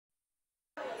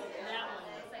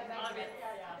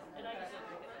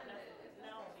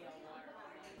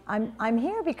I'm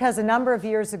here because a number of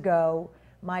years ago,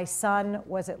 my son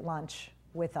was at lunch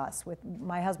with us.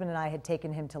 My husband and I had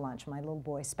taken him to lunch, my little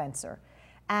boy Spencer.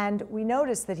 And we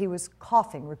noticed that he was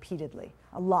coughing repeatedly,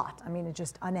 a lot. I mean, it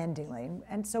just unendingly.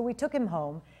 And so we took him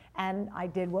home, and I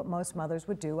did what most mothers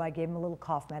would do. I gave him a little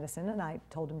cough medicine, and I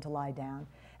told him to lie down.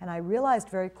 And I realized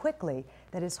very quickly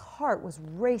that his heart was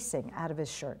racing out of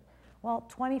his shirt. Well,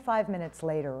 25 minutes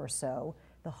later or so,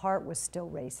 the heart was still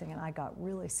racing, and I got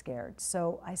really scared.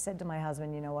 So I said to my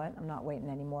husband, you know what, I'm not waiting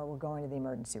anymore. We're going to the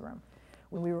emergency room.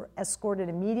 We were escorted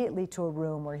immediately to a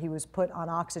room where he was put on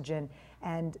oxygen,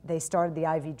 and they started the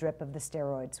IV drip of the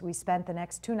steroids. We spent the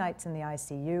next 2 nights in the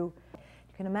ICU. You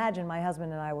can imagine my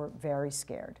husband and I were very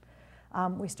scared.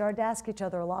 We started to ask each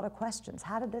other a lot of questions.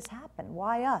 How did this happen?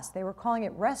 Why us? They were calling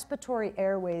it Respiratory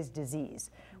Airways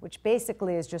Disease, which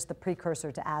basically is just the precursor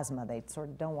to asthma. They sort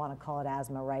of don't want to call it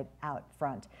asthma right out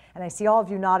front. And I see all of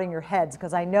you nodding your heads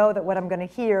because I know that what I'm going to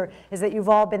hear is that you've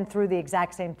all been through the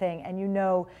exact same thing, and you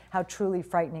know how truly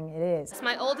frightening it is.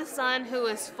 My oldest son, who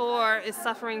is 4, is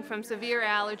suffering from severe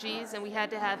allergies, and we had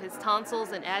to have his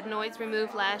tonsils and adenoids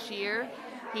removed last year.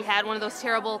 He had one of those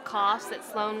terrible coughs that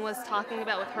Sloan was talking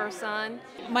about with her son.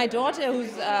 My daughter,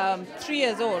 who's 3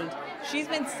 years old, she's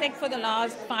been sick for the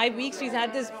last 5 weeks. She's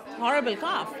had this horrible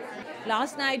cough.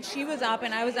 Last night she was up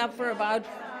and I was up for about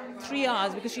 3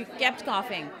 hours because she kept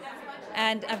coughing.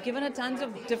 And I've given her tons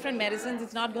of different medicines.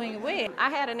 It's not going away. I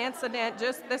had an incident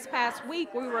just this past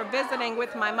week. We were visiting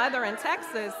with my mother in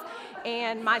Texas,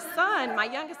 and my son,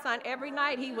 my youngest son, every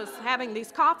night he was having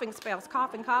these coughing spells,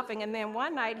 coughing, and then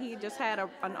one night he just had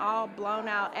an all blown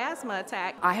out asthma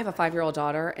attack. I have a 5-year-old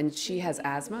daughter, and she has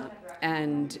asthma,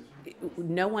 and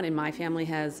no one in my family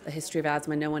has a history of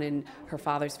asthma. No one in her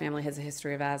father's family has a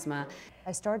history of asthma.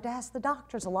 I started to ask the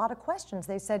doctors a lot of questions.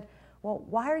 They said, well,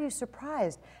 why are you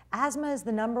surprised? Asthma is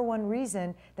the #1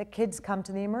 reason that kids come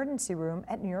to the emergency room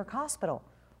at New York Hospital.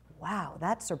 Wow,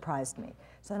 that surprised me.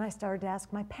 So then I started to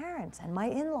ask my parents and my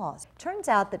in-laws. Turns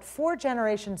out that 4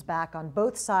 generations back on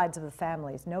both sides of the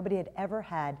families, nobody had ever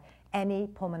had any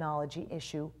pulmonology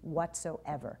issue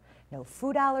whatsoever. No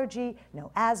food allergy,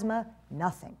 no asthma,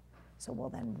 nothing. So, well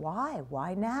then why?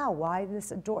 Why now? Why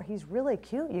this adore? He's really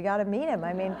cute. You got to meet him.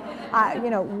 I mean, you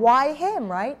know, why him,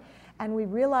 right? And we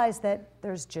realized that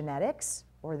there's genetics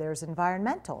or there's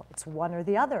environmental. It's one or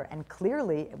the other. And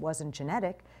clearly it wasn't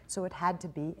genetic, so it had to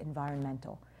be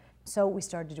environmental. So we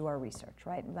started to do our research,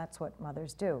 right? And that's what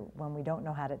mothers do. When we don't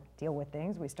know how to deal with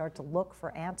things, we start to look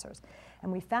for answers.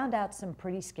 And we found out some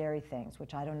pretty scary things,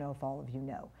 which I don't know if all of you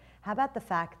know. How about the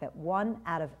fact that 1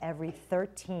 out of every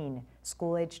 13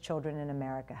 school-age children in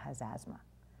America has asthma?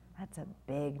 That's a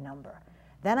big number.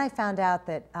 Then I found out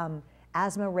that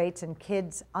asthma rates in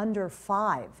kids under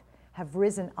 5 have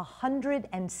risen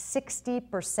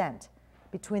 160%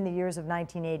 between the years of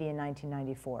 1980 and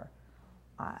 1994.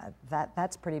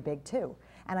 That's pretty big too.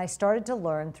 And I started to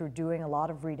learn through doing a lot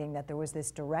of reading that there was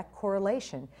this direct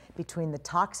correlation between the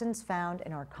toxins found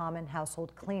in our common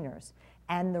household cleaners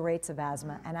and the rates of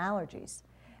asthma and allergies.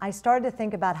 I started to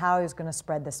think about how I was going to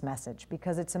spread this message,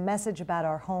 because it's a message about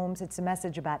our homes, it's a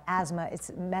message about asthma, it's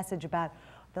a message about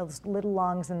those little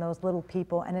lungs and those little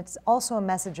people, and it's also a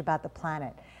message about the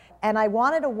planet. And I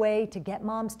wanted a way to get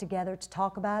moms together to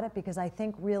talk about it, because I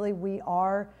think really we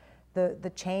are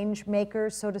the change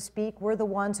makers, so to speak. We're the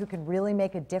ones who can really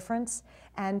make a difference.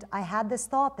 And I had this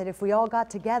thought that if we all got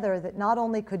together, that not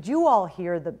only could you all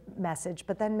hear the message,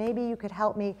 but then maybe you could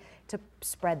help me to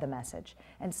spread the message.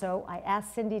 And so I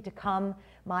asked Cindy to come,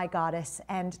 my goddess,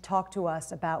 and talk to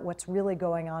us about what's really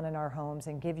going on in our homes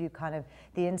and give you kind of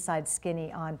the inside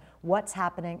skinny on what's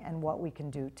happening and what we can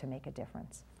do to make a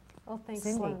difference. Well, thanks,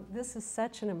 Cindy. Sloan. This is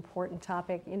such an important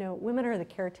topic. You know, women are the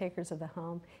caretakers of the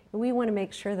home, and we want to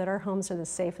make sure that our homes are the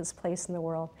safest place in the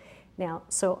world. Now,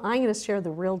 so I'm going to share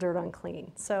the real dirt on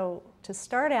clean. So to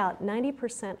start out,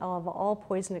 90% of all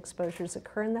poison exposures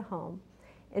occur in the home.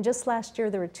 And just last year,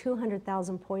 there were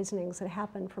 200,000 poisonings that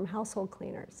happened from household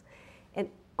cleaners. And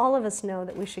all of us know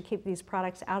that we should keep these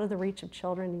products out of the reach of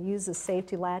children and use the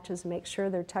safety latches and make sure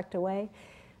they're tucked away.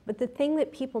 But the thing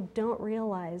that people don't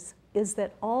realize is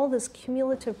that all those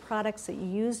cumulative products that you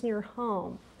use in your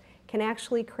home can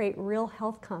actually create real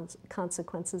health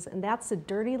consequences, and that's the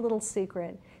dirty little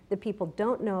secret that people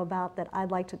don't know about that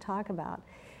I'd like to talk about.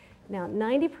 Now,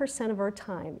 90% of our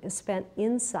time is spent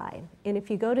inside, and if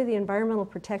you go to the Environmental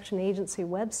Protection Agency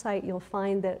website, you'll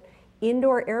find that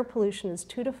indoor air pollution is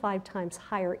 2 to 5 times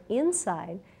higher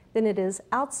inside than it is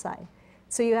outside.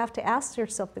 So you have to ask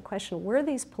yourself the question, where are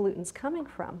these pollutants coming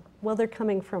from? Well, they're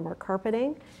coming from our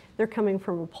carpeting, they're coming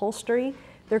from upholstery,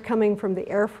 they're coming from the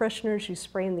air fresheners you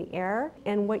spray in the air,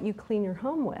 and what you clean your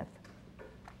home with.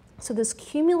 So this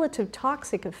cumulative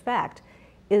toxic effect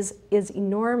is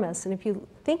enormous. And if you're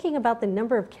thinking about the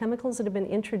number of chemicals that have been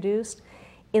introduced,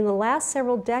 in the last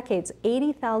several decades,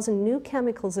 80,000 new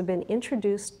chemicals have been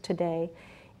introduced today,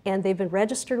 and they've been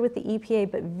registered with the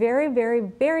EPA, but very, very,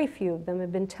 very few of them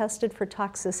have been tested for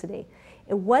toxicity.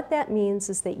 And what that means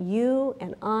is that you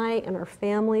and I and our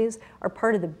families are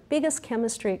part of the biggest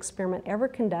chemistry experiment ever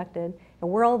conducted, and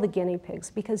we're all the guinea pigs,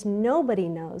 because nobody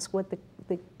knows what the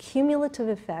cumulative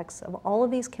effects of all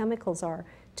of these chemicals are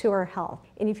to our health.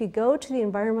 And if you go to the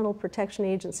Environmental Protection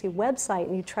Agency website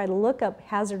and you try to look up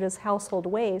hazardous household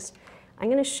waste, I'm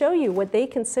going to show you what they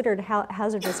considered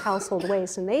hazardous household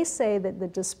waste. And they say that the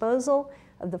disposal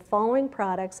of the following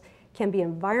products can be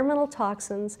environmental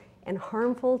toxins and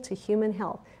harmful to human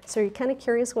health. So are you kind of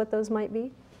curious what those might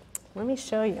be? Let me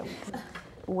show you.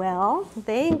 Well,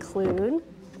 they include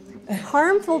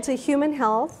harmful to human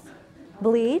health,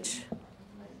 bleach,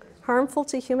 harmful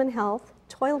to human health,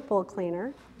 toilet bowl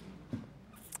cleaner,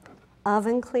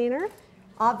 oven cleaner.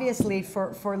 Obviously,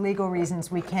 for legal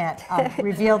reasons, we can't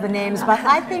reveal the names, but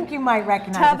I think you might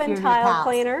recognize Tub a few and of your tile pals.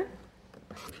 cleaner,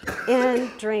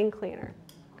 and drain cleaner.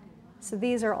 So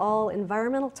these are all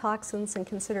environmental toxins and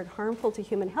considered harmful to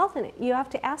human health. And you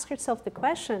have to ask yourself the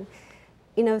question,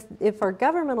 you know, if our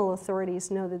governmental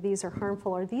authorities know that these are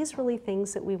harmful, are these really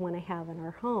things that we want to have in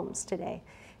our homes today?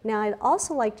 Now, I'd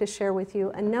also like to share with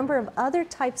you a number of other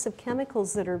types of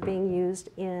chemicals that are being used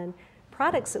in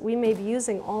products that we may be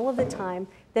using all of the time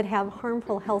that have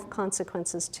harmful health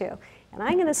consequences too. And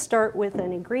I'm going to start with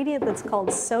an ingredient that's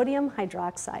called sodium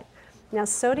hydroxide. Now,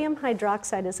 sodium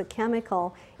hydroxide as a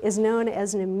chemical is known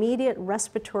as an immediate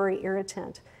respiratory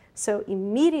irritant. So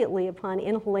immediately upon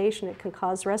inhalation, it can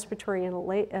cause respiratory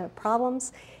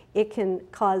problems. It can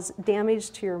cause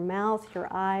damage to your mouth, your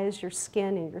eyes, your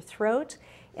skin, and your throat.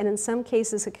 And in some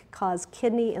cases, it could cause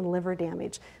kidney and liver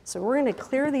damage. So we're going to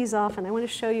clear these off, and I want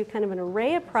to show you kind of an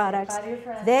array of products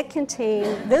that contain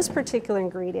this particular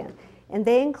ingredient. And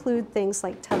they include things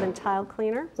like tub and tile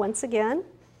cleaner, once again,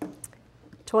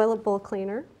 toilet bowl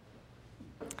cleaner,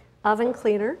 oven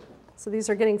cleaner. So these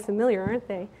are getting familiar, aren't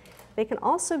they? They can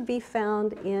also be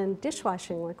found in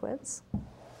dishwashing liquids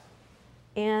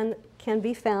and can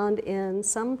be found in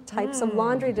some types of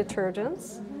laundry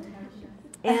detergents.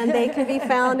 And they can be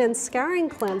found in scouring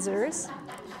cleansers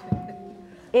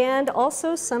and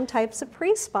also some types of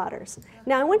pre-spotters.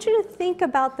 Now, I want you to think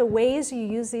about the ways you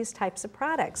use these types of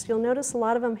products. You'll notice a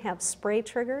lot of them have spray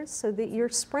triggers so that you're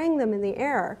spraying them in the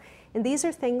air. And these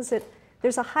are things that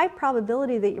there's a high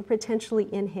probability that you're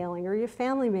potentially inhaling or your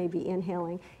family may be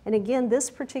inhaling. And again,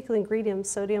 this particular ingredient,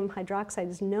 sodium hydroxide,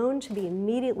 is known to be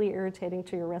immediately irritating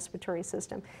to your respiratory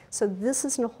system. So this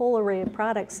is a whole array of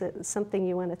products that is something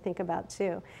you want to think about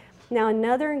too. Now,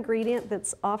 another ingredient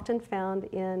that's often found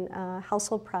in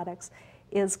household products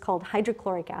is called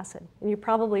hydrochloric acid. And you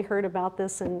probably heard about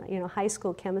this in high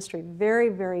school chemistry. Very,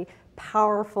 very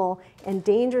powerful and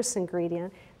dangerous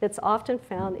ingredient that's often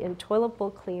found in toilet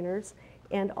bowl cleaners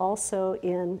and also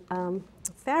in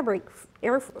fabric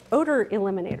odor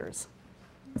eliminators.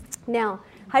 Now,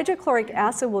 hydrochloric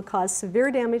acid will cause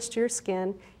severe damage to your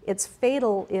skin. It's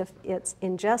fatal if it's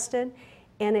ingested,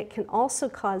 and it can also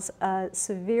cause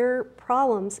severe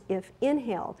problems if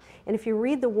inhaled. And if you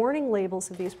read the warning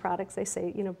labels of these products, they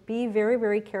say, be very,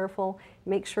 very careful,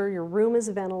 make sure your room is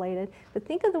ventilated. But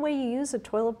think of the way you use a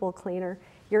toilet bowl cleaner.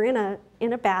 You're in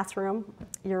a bathroom,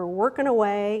 you're working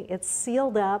away, it's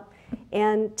sealed up,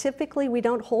 and typically we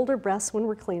don't hold our breaths when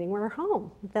we're cleaning our home.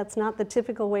 That's not the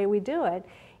typical way we do it.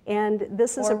 And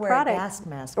this is a product. Or wear a gas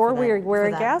mask. Or wear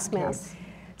a gas mask.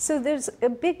 So there's a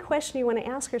big question you want to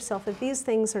ask yourself. If these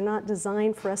things are not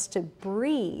designed for us to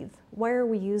breathe, why are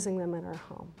we using them in our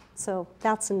home? So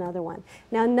that's another one.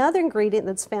 Now, another ingredient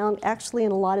that's found actually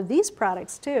in a lot of these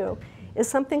products too is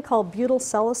something called butyl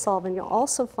salicylate, and you'll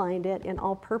also find it in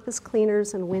all-purpose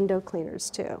cleaners and window cleaners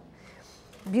too.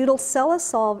 Butyl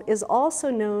salicylate is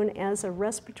also known as a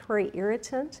respiratory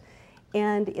irritant,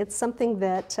 and it's something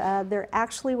that there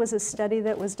actually was a study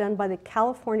that was done by the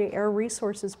California Air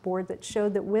Resources Board that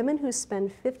showed that women who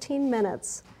spend 15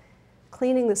 minutes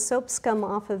cleaning the soap scum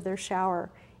off of their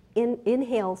shower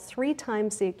inhale 3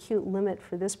 times the acute limit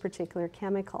for this particular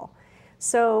chemical.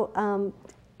 So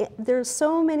there's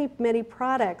so many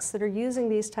products that are using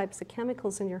these types of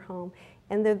chemicals in your home,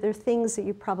 and they're things that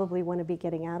you probably want to be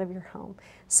getting out of your home.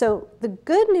 So the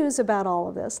good news about all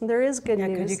of this, and there is good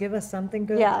news. Could you give us something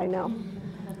good? Yeah, I know.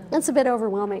 It's a bit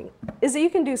overwhelming, is that you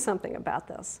can do something about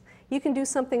this. You can do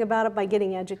something about it by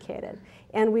getting educated.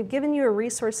 And we've given you a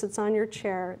resource that's on your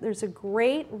chair. There's a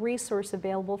great resource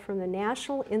available from the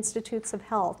National Institutes of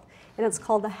Health, and it's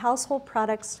called the Household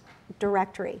Products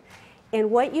Directory.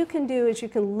 And what you can do is you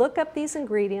can look up these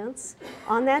ingredients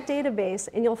on that database,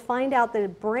 and you'll find out the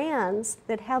brands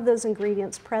that have those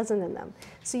ingredients present in them.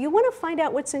 So you want to find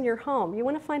out what's in your home. You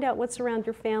want to find out what's around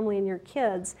your family and your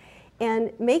kids,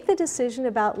 and make the decision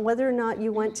about whether or not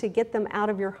you want to get them out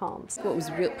of your homes. What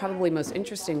was probably most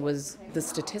interesting was the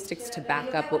statistics to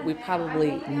back up what we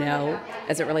probably know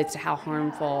as it relates to how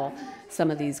harmful some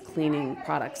of these cleaning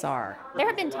products are. There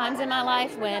have been times in my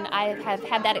life when I have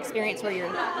had that experience where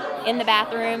you're in the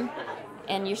bathroom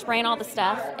and you're spraying all the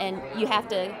stuff and you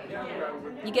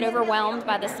get overwhelmed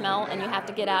by the smell and you have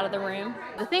to get out of the room.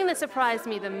 The thing that surprised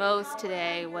me the most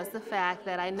today was the fact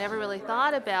that I never really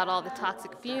thought about all the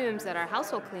toxic fumes that our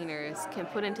household cleaners can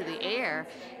put into the air,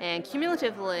 and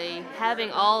cumulatively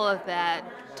having all of that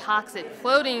toxic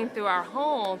floating through our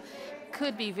home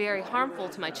could be very harmful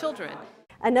to my children.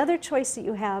 Another choice that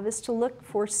you have is to look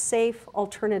for safe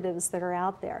alternatives that are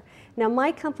out there. Now,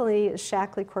 my company is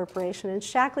Shaklee Corporation, and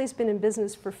Shaklee's been in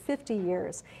business for 50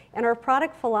 years. And our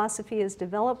product philosophy is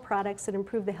develop products that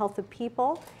improve the health of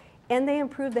people, and they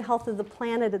improve the health of the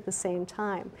planet at the same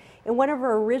time. And one of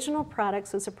our original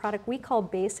products was a product we call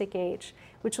Basic H,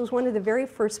 which was one of the very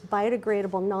first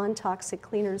biodegradable, non-toxic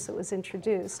cleaners that was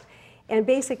introduced. And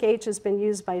Basic H has been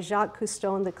used by Jacques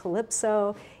Cousteau in the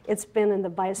Calypso. It's been in the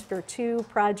Biosphere 2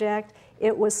 project.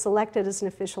 It was selected as an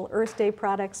official Earth Day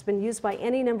product. It's been used by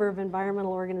any number of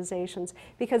environmental organizations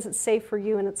because it's safe for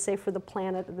you and it's safe for the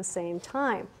planet at the same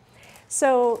time.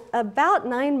 So about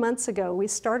 9 months ago, we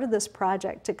started this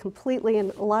project to completely,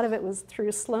 and a lot of it was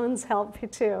through Sloan's help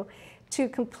too, to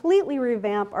completely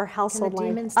revamp our household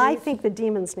line. Demons I leave? think the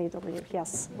demons need to leave,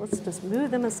 yes. Let's just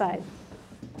move them aside.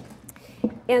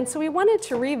 And so we wanted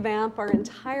to revamp our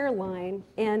entire line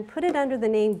and put it under the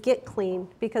name Get Clean,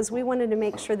 because we wanted to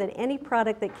make sure that any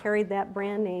product that carried that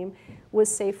brand name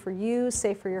was safe for you,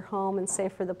 safe for your home, and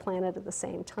safe for the planet at the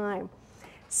same time.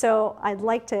 So I'd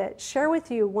like to share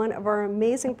with you one of our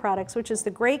amazing products, which is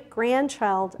the great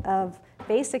grandchild of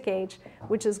Basic H,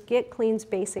 which is Get Clean's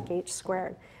Basic H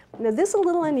Squared. Now this is a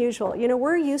little unusual. You know,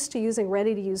 we're used to using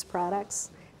ready-to-use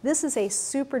products. This is a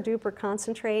super duper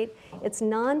concentrate. It's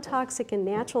non-toxic and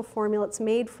natural formula. It's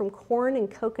made from corn and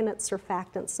coconut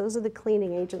surfactants. Those are the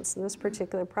cleaning agents in this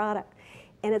particular product.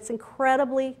 And it's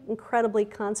incredibly, incredibly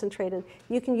concentrated.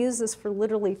 You can use this for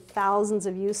literally thousands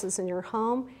of uses in your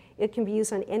home. It can be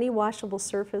used on any washable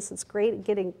surface. It's great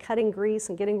at cutting grease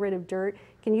and getting rid of dirt.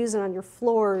 You can use it on your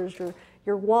floors,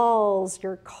 your walls,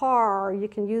 your car. You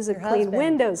can use it to clean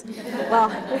windows.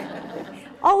 Well,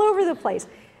 all over the place.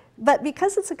 But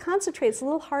because it's a concentrate, it's a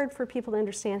little hard for people to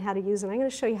understand how to use it. I'm going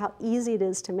to show you how easy it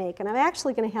is to make. And I'm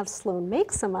actually going to have Sloan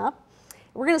make some up.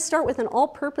 We're going to start with an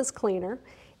all-purpose cleaner.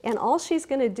 And all she's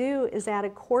going to do is add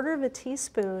 1/4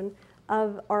 teaspoon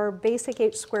of our Basic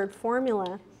H Squared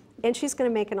formula, and she's going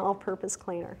to make an all-purpose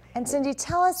cleaner. And Cindy,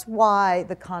 tell us why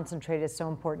the concentrate is so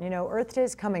important. You know, Earth Day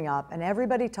is coming up, and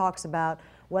everybody talks about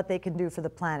what they can do for the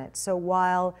planet. So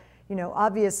while, you know,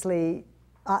 obviously,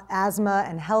 asthma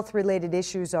and health-related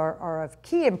issues are of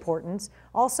key importance,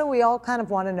 also we all kind of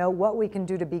want to know what we can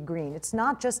do to be green. It's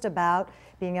not just about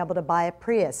being able to buy a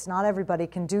Prius. Not everybody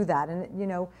can do that. And, you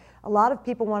know, a lot of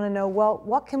people want to know, well,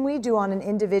 what can we do on an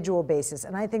individual basis?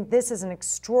 And I think this is an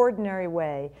extraordinary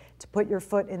way to put your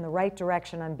foot in the right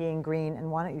direction on being green.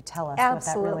 And why don't you tell us what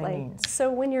that really means?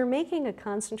 So when you're making a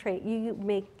concentrate, you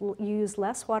use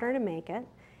less water to make it.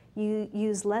 You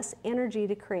use less energy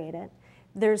to create it.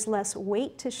 There's less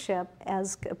weight to ship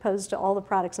as opposed to all the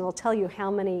products, and I'll tell you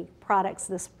how many products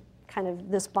this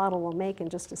bottle will make in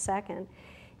just a second.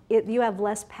 You have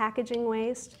less packaging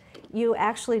waste. You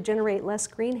actually generate less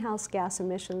greenhouse gas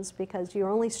emissions because you're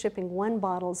only shipping one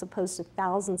bottle as opposed to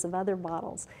thousands of other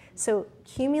bottles. So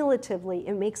cumulatively,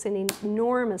 it makes an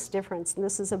enormous difference. And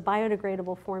this is a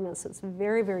biodegradable formula, so it's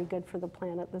very, very good for the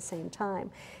planet at the same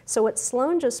time. So what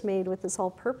Sloan just made with this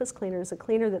all-purpose cleaner is a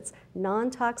cleaner that's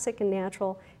non-toxic and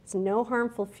natural. It's no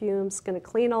harmful fumes, going to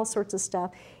clean all sorts of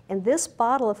stuff. And this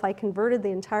bottle, if I converted the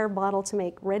entire bottle to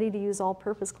make ready-to-use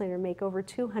all-purpose cleaner, make over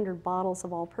 200 bottles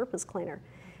of all-purpose cleaner.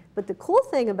 But the cool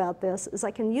thing about this is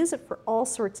I can use it for all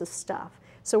sorts of stuff.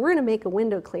 So we're going to make a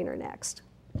window cleaner next.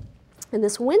 And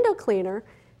this window cleaner,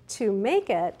 to make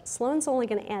it, Sloan's only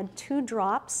going to add 2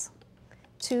 drops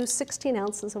to 16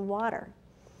 ounces of water.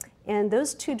 And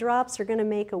those 2 drops are going to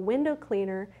make a window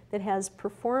cleaner that has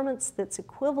performance that's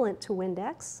equivalent to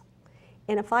Windex.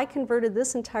 And if I converted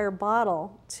this entire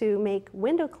bottle to make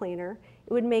window cleaner,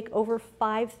 it would make over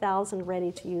 5,000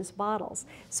 ready-to-use bottles.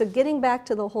 So getting back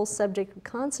to the whole subject of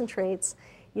concentrates,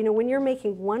 you know, when you're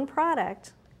making one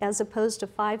product as opposed to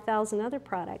 5,000 other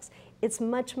products, it's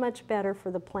much, much better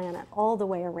for the planet all the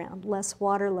way around. Less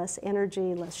water, less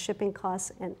energy, less shipping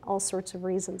costs, and all sorts of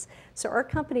reasons. So our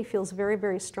company feels very,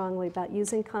 very strongly about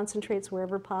using concentrates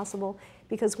wherever possible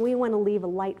because we want to leave a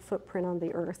light footprint on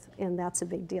the earth, and that's a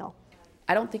big deal.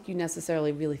 I don't think you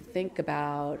necessarily really think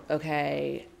about,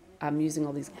 okay, I'm using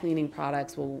all these cleaning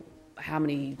products, well, how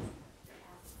much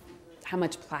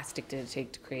plastic did it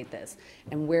take to create this,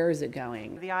 and where is it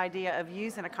going? The idea of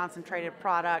using a concentrated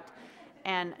product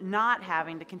and not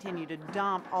having to continue to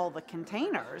dump all the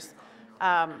containers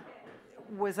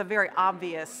was a very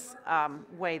obvious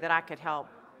way that I could help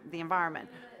the environment.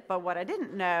 But what I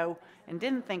didn't know and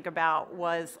didn't think about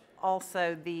was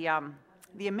also the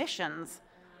emissions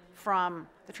from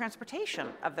the transportation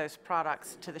of those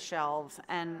products to the shelves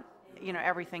and, you know,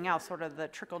 everything else, sort of the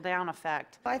trickle-down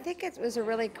effect. I think it was a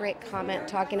really great comment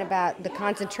talking about the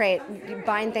concentrate,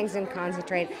 buying things in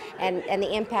concentrate, and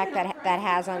the impact that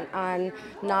has on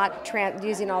not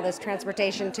using all this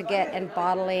transportation to get and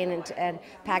bottling and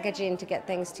packaging to get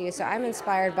things to you. So I'm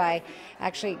inspired by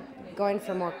actually going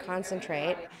for more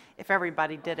concentrate. If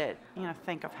everybody did it, you know,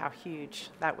 think of how huge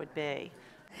that would be.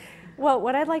 Well,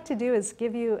 what I'd like to do is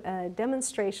give you a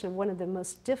demonstration of one of the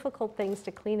most difficult things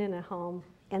to clean in a home,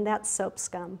 and that's soap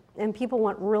scum. And people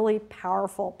want really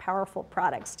powerful, powerful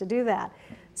products to do that.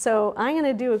 So I'm going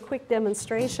to do a quick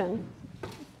demonstration,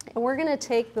 and we're going to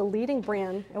take the leading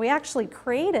brand, and we actually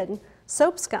created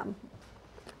soap scum.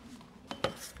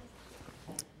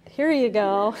 Here you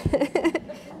go.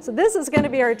 So this is going to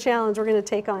be our challenge we're going to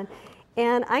take on.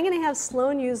 And I'm going to have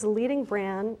Sloan use the leading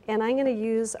brand, and I'm going to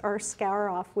use our Scour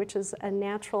Off, which is a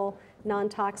natural,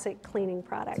 non-toxic cleaning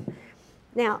product.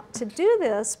 Now, to do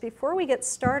this, before we get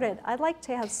started, I'd like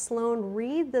to have Sloan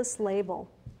read this label.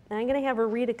 And I'm going to have her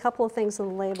read a couple of things on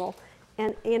the label.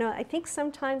 And, you know, I think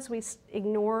sometimes we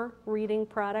ignore reading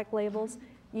product labels.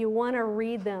 You want to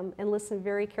read them and listen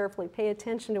very carefully. Pay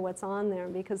attention to what's on there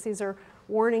because these are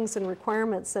warnings and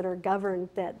requirements that are governed,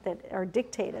 that are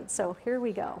dictated. So here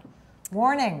we go.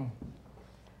 Warning,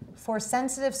 for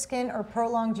sensitive skin or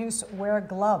prolonged use, wear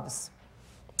gloves.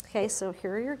 Okay, so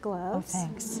here are your gloves. Oh,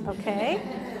 thanks. Okay.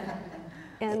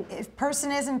 And if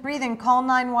person isn't breathing, call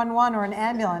 911 or an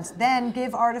ambulance. Then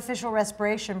give artificial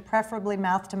respiration, preferably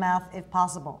mouth to mouth if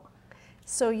possible.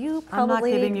 so you I'm not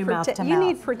probably giving you mouth to mouth.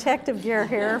 need protective gear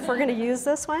here if we're going to use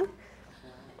this one.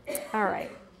 All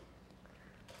right.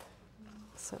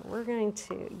 So we're going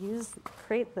to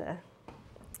create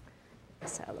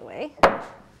this out of the way.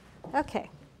 Okay.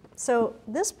 So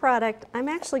this product, I'm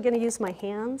actually going to use my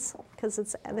hands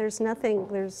because there's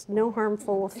no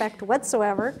harmful effect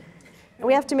whatsoever. And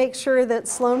we have to make sure that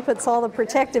Sloan puts all the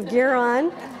protective gear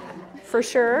on, for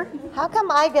sure. How come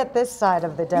I get this side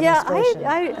of the demonstration?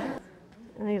 Yeah,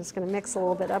 I'm just going to mix a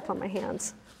little bit up on my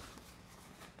hands.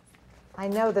 I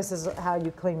know this is how you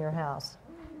clean your house.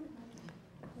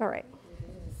 All right.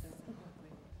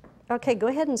 Okay, go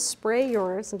ahead and spray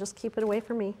yours and just keep it away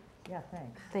from me. Yeah,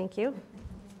 thanks. Thank you.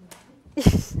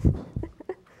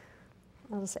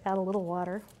 I'll just add a little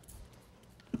water.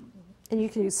 And you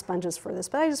can use sponges for this,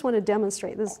 but I just want to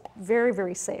demonstrate this is very,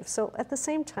 very safe. So at the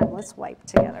same time, let's wipe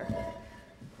together.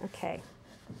 Okay.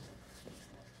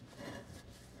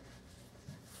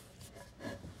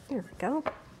 There we go.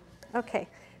 Okay,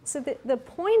 so the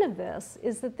point of this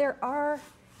is that there are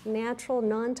natural,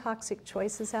 non-toxic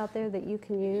choices out there that you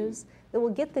can use that will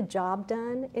get the job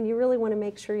done, and you really want to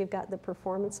make sure you've got the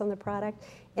performance on the product.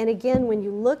 And again, when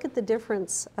you look at the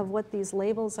difference of what these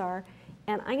labels are,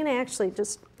 and I'm going to actually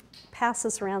just pass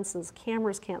this around since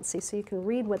cameras can't see, so you can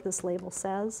read what this label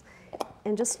says,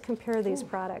 and just compare these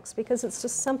products, because it's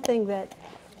just something that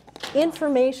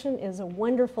information is a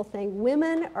wonderful thing.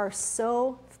 Women are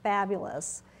so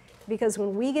fabulous, because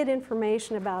when we get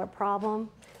information about a problem,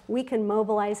 we can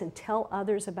mobilize and tell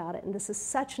others about it. And this is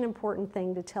such an important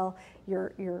thing to tell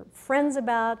your friends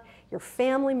about, your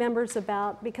family members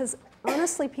about, because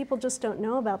honestly, people just don't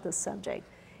know about this subject.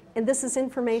 And this is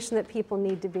information that people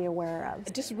need to be aware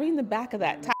of. Just reading the back of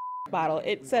that bottle,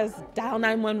 it says dial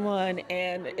 911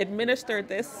 and administer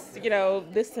this,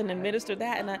 this and administer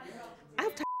that. And I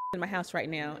have in my house right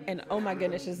now, and oh my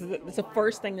goodness, it's the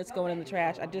first thing that's going in the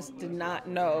trash. I just did not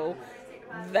know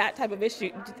that type of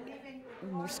issue.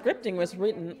 Scripting was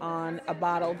written on a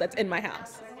bottle that's in my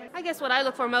house. I guess what I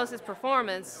look for most is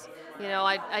performance. You know,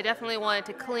 I definitely wanted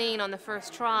to clean on the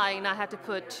first try, not have to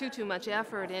put too much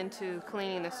effort into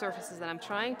cleaning the surfaces that I'm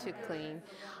trying to clean.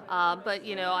 But,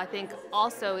 you know, I think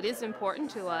also it is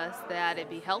important to us that it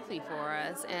be healthy for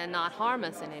us and not harm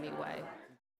us in any way.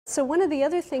 So one of the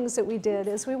other things that we did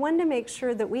is we wanted to make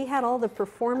sure that we had all the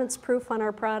performance proof on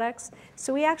our products.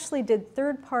 So we actually did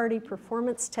third-party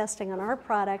performance testing on our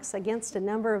products against a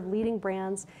number of leading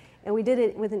brands. And we did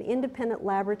it with an independent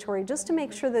laboratory just to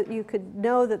make sure that you could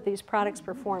know that these products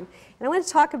perform. And I want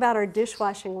to talk about our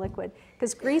dishwashing liquid,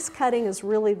 because grease cutting is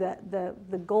really the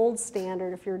gold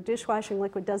standard. If your dishwashing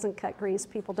liquid doesn't cut grease,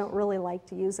 people don't really like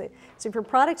to use it. So if your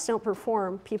products don't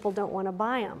perform, people don't want to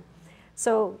buy them.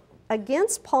 So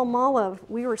against Palmolive,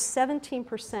 we were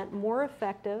 17% more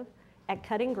effective at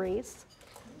cutting grease.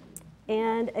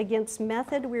 And against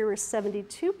Method, we were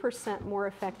 72% more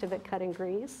effective at cutting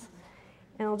grease.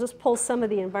 And I'll just pull some of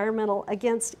the environmental.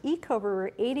 Against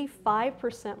Ecover, we were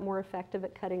 85% more effective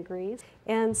at cutting grease.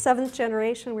 And 7th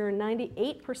generation, we were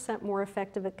 98% more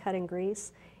effective at cutting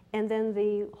grease. And then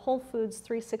the Whole Foods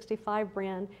 365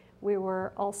 brand, we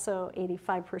were also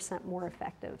 85% more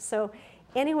effective. So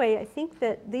anyway, I think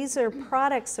that these are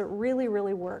products that really,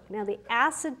 really work. Now, the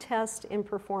acid test in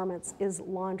performance is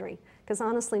laundry, because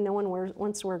honestly, no one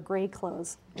wants to wear gray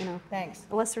clothes, you know. Thanks.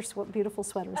 Unless they're beautiful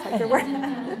sweaters like they're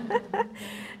wearing.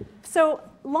 So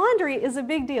laundry is a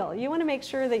big deal. You want to make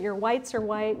sure that your whites are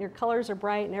white and your colors are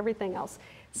bright and everything else.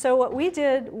 So what we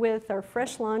did with our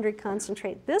Fresh Laundry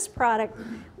Concentrate, this product,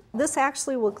 this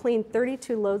actually will clean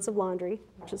 32 loads of laundry,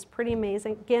 which is pretty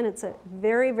amazing. Again, it's a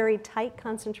very, very tight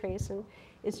concentration.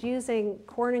 It's using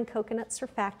corn and coconut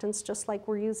surfactants, just like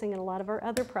we're using in a lot of our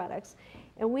other products.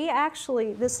 And we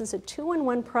actually, this is a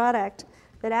 2-in-1 product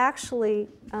that actually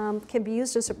can be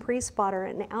used as a pre-spotter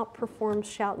and outperforms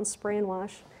Shout and Spray and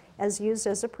Wash as used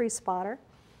as a pre-spotter.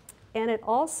 And it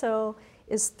also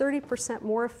is 30%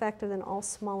 more effective than all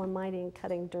Small and Mighty in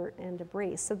cutting dirt and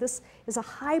debris. So this is a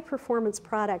high performance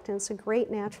product, and it's a great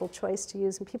natural choice to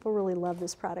use, and people really love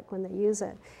this product when they use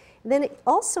it. And then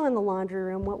also in the laundry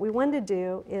room, what we wanted to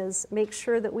do is make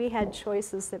sure that we had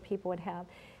choices that people would have.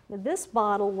 Now, this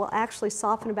bottle will actually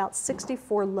soften about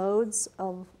 64 loads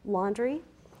of laundry.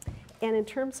 And in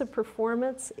terms of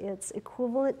performance, it's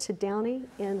equivalent to Downy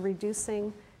in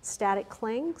reducing static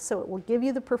cling. So it will give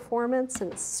you the performance,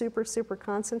 and it's super, super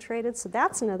concentrated. So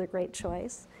that's another great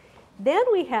choice. Then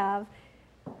we have,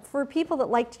 for people that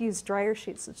like to use dryer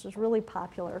sheets, which is really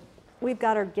popular, we've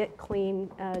got our Get Clean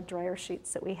dryer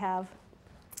sheets that we have.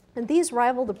 And these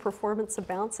rival the performance of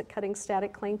Bounce at cutting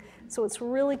static cling. So what's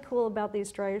really cool about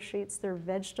these dryer sheets, they're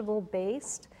vegetable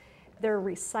based, they're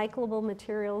recyclable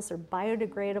materials, they're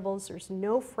biodegradables, there's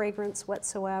no fragrance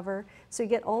whatsoever. So you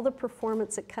get all the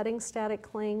performance at cutting static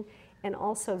cling, and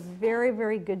also very,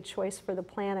 very good choice for the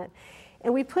planet.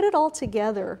 And we put it all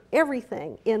together,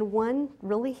 everything, in one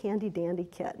really handy dandy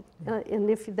kit. And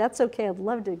if that's okay, I'd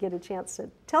love to get a chance to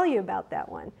tell you about that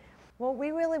one. Well,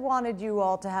 we really wanted you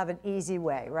all to have an easy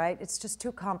way, right? It's just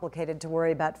too complicated to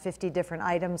worry about 50 different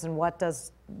items and what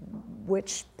does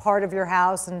which part of your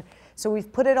house. And so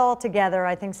we've put it all together.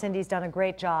 I think Cindy's done a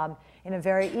great job in a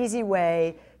very easy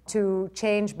way to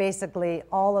change basically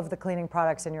all of the cleaning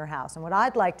products in your house. And what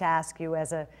I'd like to ask you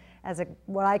as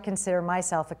what I consider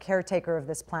myself a caretaker of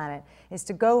this planet is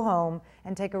to go home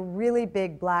and take a really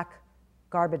big black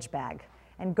garbage bag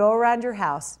and go around your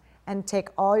house and take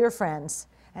all your friends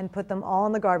and put them all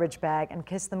in the garbage bag and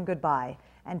kiss them goodbye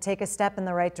and take a step in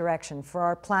the right direction for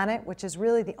our planet, which is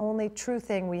really the only true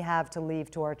thing we have to leave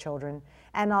to our children,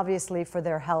 and obviously for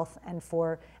their health and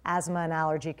for asthma and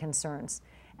allergy concerns.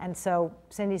 And so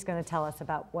Cindy's going to tell us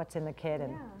about what's in the kit.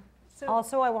 And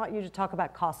also I want you to talk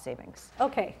about cost savings.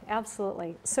 Okay,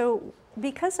 absolutely. So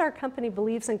because our company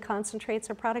believes in concentrates,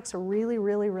 our products are really,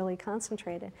 really, really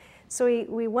concentrated. So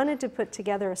we wanted to put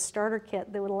together a starter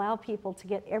kit that would allow people to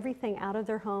get everything out of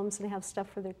their homes and have stuff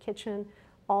for their kitchen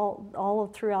all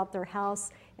throughout their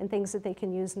house and things that they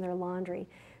can use in their laundry.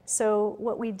 So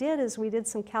what we did is we did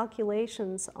some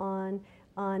calculations on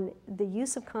the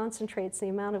use of concentrates, the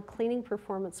amount of cleaning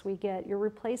performance we get. You're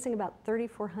replacing about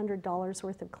 $3,400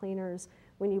 worth of cleaners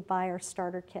when you buy our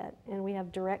starter kit. And we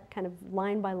have direct kind of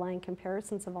line-by-line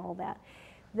comparisons of all that.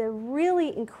 The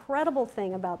really incredible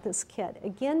thing about this kit,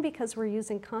 again, because we're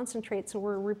using concentrates and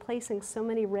we're replacing so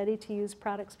many ready-to-use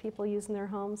products people use in their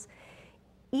homes,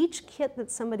 each kit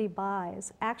that somebody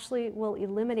buys actually will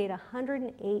eliminate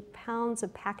 108 pounds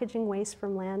of packaging waste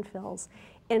from landfills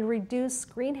and reduce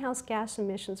greenhouse gas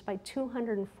emissions by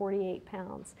 248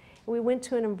 pounds. And we went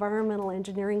to an environmental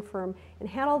engineering firm and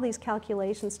had all these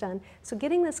calculations done. So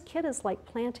getting this kit is like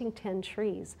planting 10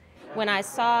 trees. When I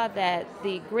saw that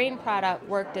the green product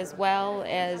worked as well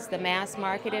as the mass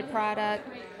marketed product,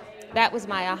 that was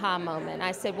my aha moment.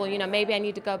 I said, well, you know, maybe I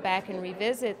need to go back and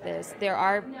revisit this. There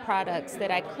are products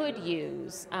that I could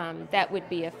use that would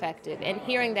be effective. And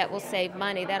hearing that will save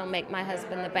money, that'll make my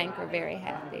husband, the banker, very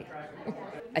happy.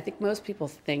 I think most people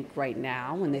think right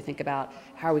now, when they think about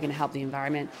how are we going to help the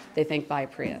environment, they think buy a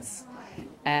Prius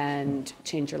and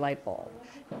change your light bulb.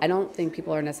 I don't think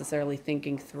people are necessarily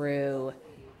thinking through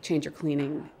change your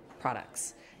cleaning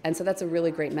products. And so that's a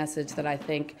really great message that I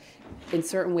think in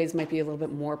certain ways might be a little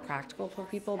bit more practical for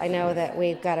people. I know that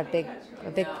we've got a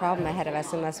big problem ahead of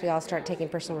us unless we all start taking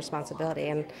personal responsibility,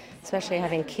 and especially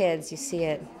having kids, you see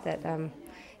it, that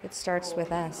it starts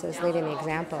with us as leading the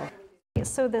example.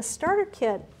 So the starter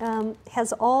kit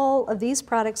has all of these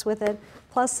products with it,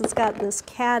 plus it's got this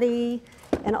caddy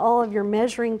and all of your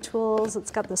measuring tools. It's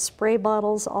got the spray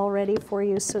bottles all ready for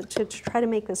you, so to try to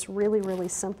make this really, really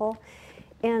simple.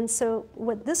 And so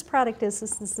what this product is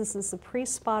this is the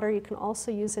pre-spotter. You can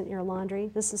also use it in your laundry.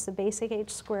 This is the basic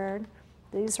H².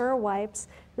 These are our wipes.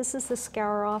 This is the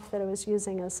scour off that I was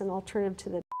using as an alternative to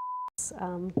the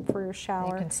for your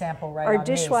shower. You can sample right our on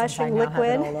dishwashing me, since I now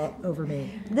liquid. have it all over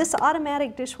me. This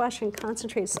automatic dishwashing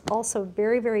concentrate is also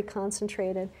very, very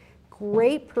concentrated.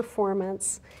 Great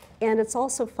performance. And it's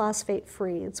also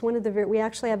phosphate-free. It's one of the we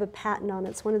actually have a patent on it.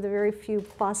 It's one of the very few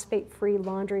phosphate-free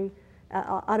laundry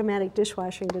automatic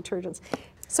dishwashing detergents.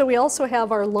 So we also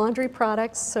have our laundry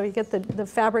products. So you get the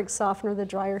fabric softener, the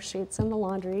dryer sheets, and the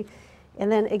laundry. And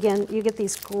then again, you get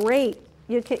these great,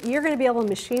 you're going to be able to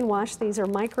machine wash. These are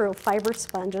microfiber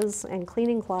sponges and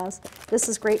cleaning cloths. This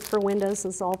is great for windows.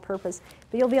 It's all purpose.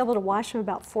 But you'll be able to wash them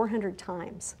about 400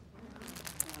 times.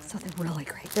 So they're really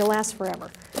great. They'll last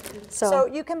forever. So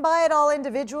you can buy it all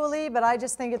individually, but I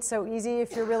just think it's so easy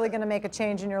if you're really going to make a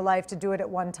change in your life to do it at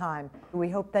one time. We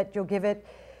hope that you'll give it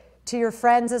to your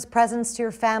friends as presents, to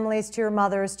your families, to your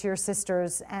mothers, to your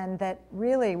sisters, and that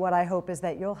really what I hope is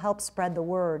that you'll help spread the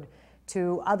word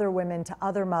to other women, to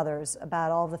other mothers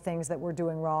about all the things that we're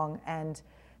doing wrong and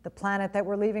the planet that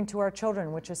we're leaving to our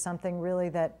children, which is something really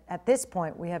that at this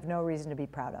point we have no reason to be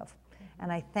proud of.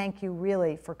 And I thank you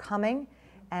really for coming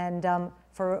and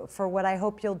for what I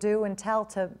hope you'll do and tell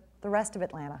to the rest of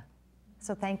Atlanta.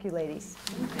 So thank you, ladies.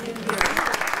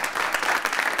 Thank you.